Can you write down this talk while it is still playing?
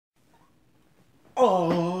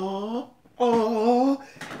Oh, oh,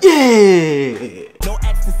 yeah. No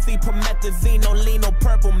ecstasy, promethazine, no lean, no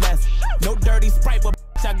purple mess. No dirty Sprite, but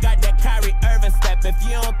I got that Kyrie Irving step. If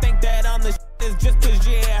you don't think that I'm the it's just cause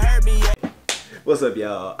you ain't heard me yet. What's up,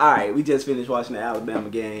 y'all? Alright, we just finished watching the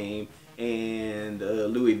Alabama game and the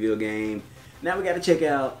Louisville game. Now we gotta check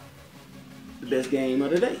out the best game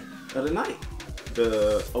of the day, of the night.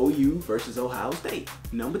 The OU versus Ohio State.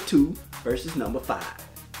 Number 2 versus number 5.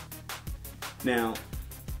 Now,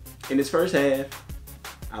 in this first half,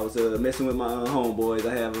 I was messing with my homeboys.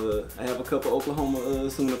 I have a couple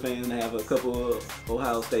Oklahoma Sooner fans, and I have a couple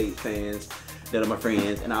Ohio State fans that are my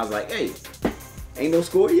friends. And I was like, hey, ain't no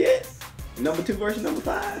score yet? Number 2 versus number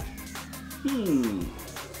 5?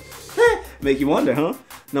 Make you wonder, huh?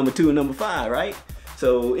 Number 2 and number 5, right?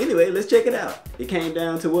 So anyway, let's check it out. It came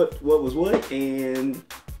down to what was what, and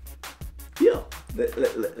yeah,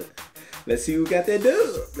 let's see who got that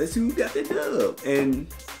dub. Let's see who got that dub, and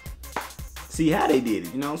see how they did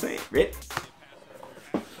it. You know what I'm saying? Ready?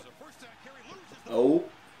 Oh,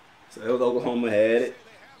 so that was Oklahoma had it.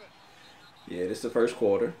 Yeah, this is the first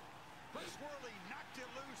quarter.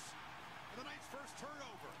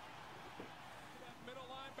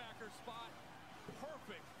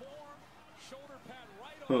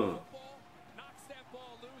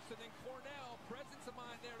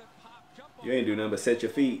 You ain't do nothing but set your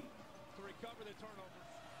feet.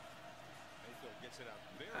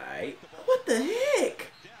 Alright. What the heck?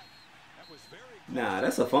 Nah,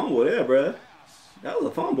 that's a fumble there, bruh. That was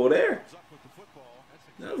a fumble there.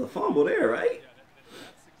 That was a fumble there, right?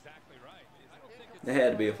 That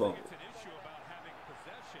had to be a fumble.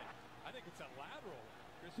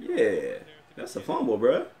 Yeah, that's a fumble,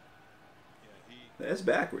 bruh. That's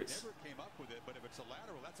backwards. But if it's a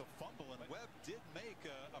lateral, that's a fumble, and Webb did make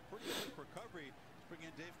a pretty quick recovery to bring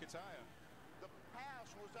in Dave Kataya. The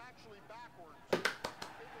pass was actually backwards.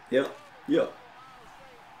 Yeah.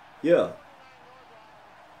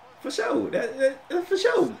 For sure. That for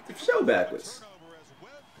sure backwards.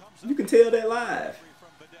 You can tell that live.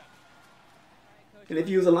 And if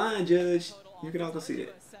you was a line judge, you can also see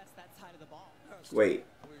it. Wait.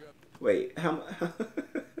 How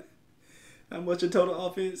much of total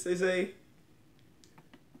offense they say?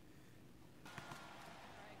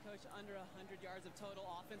 Under 100 yards of total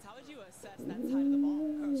offense. How would you assess that side of the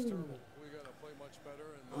ball? That's terrible. We got to play much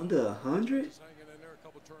better. And under 100? Just hanging in there, a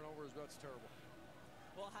couple turnovers. That's terrible.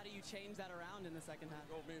 Well, how do you change that around in the second half?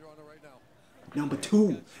 Go meter on it right now. Number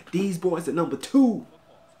 2. These boys are number 2.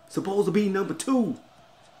 Supposed to be number 2.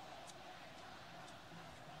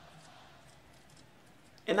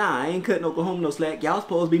 And nah, I ain't cutting Oklahoma no slack. Y'all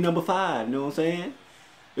supposed to be number 5. You know what I'm saying?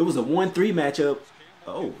 It was a 1-3 matchup.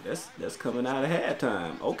 Oh, that's coming out of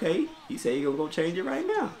halftime. Okay, he said he gonna go change it right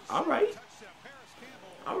now. All right.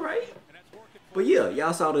 But yeah,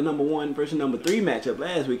 y'all saw the number 1 versus number 3 matchup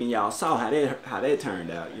last week, and y'all saw how that turned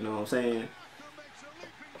out. You know what I'm saying?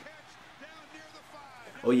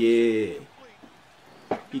 Oh yeah,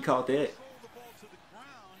 he caught that.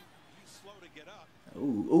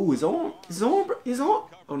 Ooh, his arm.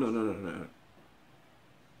 Oh no.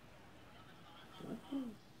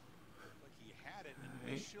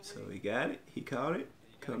 So he got it. He caught it.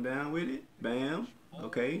 Come down with it. Bam.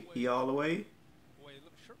 Okay. He all the way.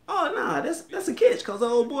 Oh nah, that's a catch, cause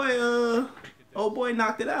old boy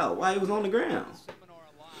knocked it out while he was on the ground.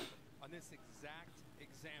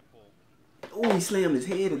 Oh, he slammed his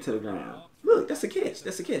head into the ground. Look, that's a catch. Yeah,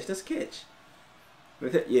 that's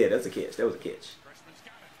a catch. That was a catch.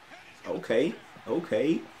 Okay.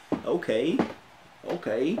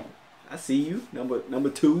 I see you. Number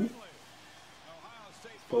 2.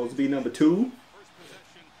 Supposed to be number 2.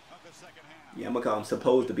 Yeah, I'm gonna call him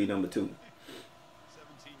supposed to be number 2.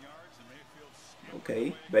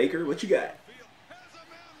 Okay, Baker, what you got?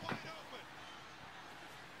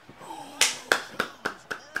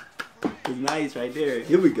 It's nice right there.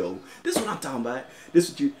 Here we go. This is what I'm talking about. This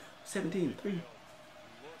is what you 17-3.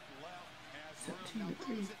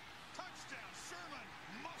 17-3.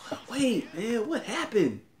 Wait, man, what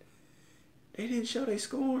happened? They didn't show they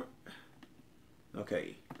score.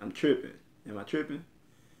 Okay, I'm tripping. Am I tripping?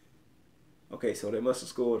 Okay, so they must have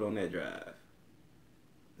scored on that drive.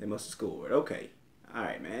 They must have scored. Okay. All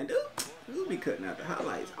right, man. Dude be cutting out the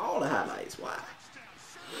highlights. All the highlights. Why?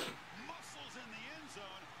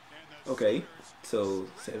 Okay, so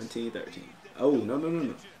 17-13. Oh,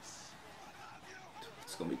 no.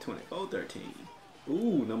 It's going to be 24-13.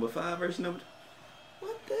 Ooh, number 5 versus number...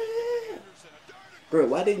 What the hell? Bro,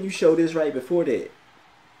 why didn't you show this right before that?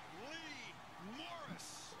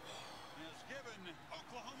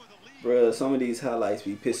 Bruh, some of these highlights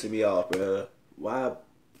be pissing me off, bruh. Why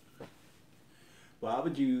Why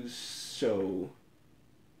would you show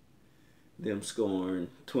them scoring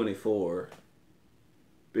 24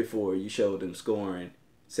 before you showed them scoring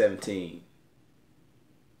 17?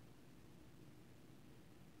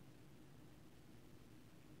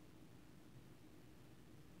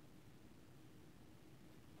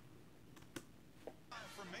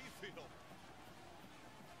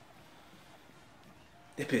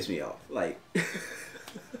 It pissed me off. Like,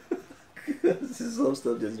 some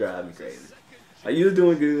stuff just drives me crazy. Like, you was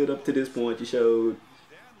doing good up to this point. You showed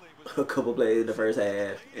a couple plays in the first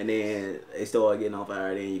half, and then they started getting on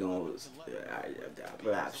fire. Then you gonna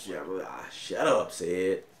shut up,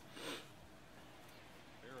 Sid.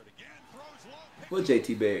 What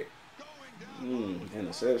JT Barrett?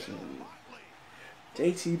 Interception.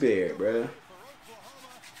 JT Barrett, bruh.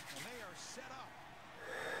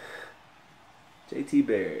 JT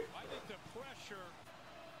Barrett.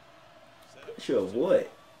 Pressure of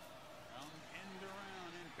what?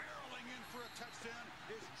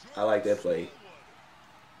 I like that play.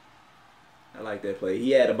 I like that play.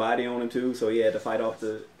 He had a body on him too, so he had to fight it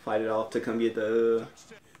off to come get the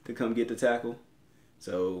tackle.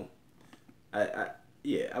 So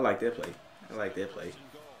yeah, I like that play. I like that play.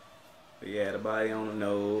 But he had a body on him.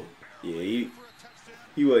 No, yeah,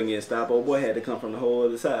 he wasn't getting stopped. Old boy had to come from the whole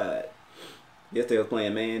other side. Guess they was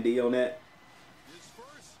playing man D on that. His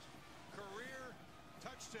first career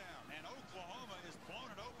touchdown, and Oklahoma is blowing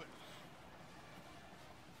it open.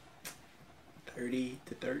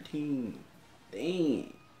 30-13.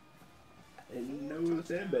 Dang. I didn't know it was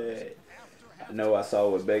that bad. I know I saw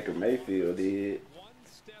what Baker Mayfield did. One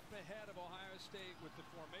step ahead of Ohio State with the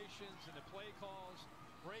formations and the play calls,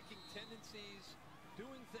 breaking tendencies,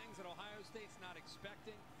 doing things that Ohio State's not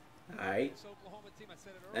expecting. Alright.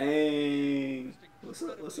 Dang. What's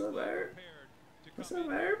up, Herb? What's up,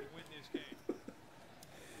 Herb?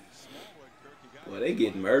 Well, they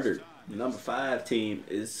get murdered. The number 5 team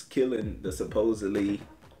is killing the supposedly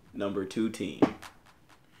number 2 team.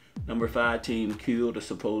 Number 5 team killed the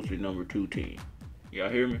supposedly number 2 team. Y'all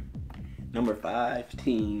hear me? Number 5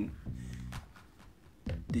 team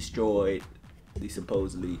destroyed the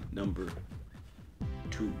supposedly number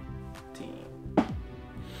 2 team.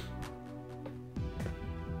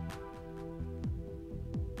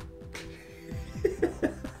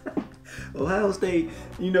 Ohio State,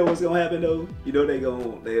 you know what's gonna happen though? You know they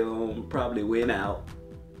gonna probably win out.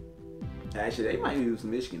 Actually, they might lose to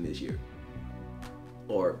Michigan this year.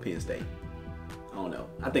 Or Penn State. I don't know.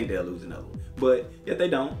 I think they'll lose another one. But if they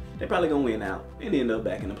don't, they're probably gonna win out and end up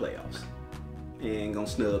back in the playoffs. And gonna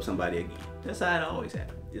snub somebody again. That's how it always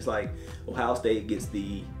happens. It's like Ohio State gets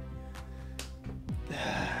the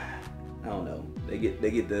I don't know. They get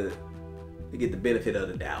the benefit of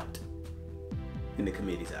the doubt in the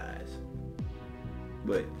committee's eyes.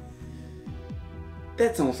 But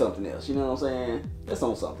that's on something else, you know what I'm saying? That's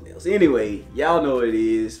on something else. Anyway, y'all know what it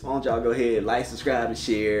is. Why don't y'all go ahead, like, subscribe, and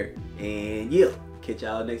share. And yeah, catch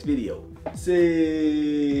y'all next video. Sit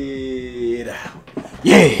down.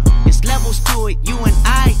 Yeah! It's levels to it, you and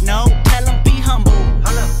I know. Tell them be humble.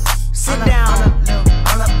 Sit down.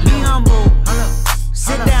 Be humble.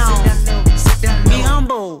 Sit down. Be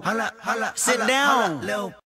humble. Sit down.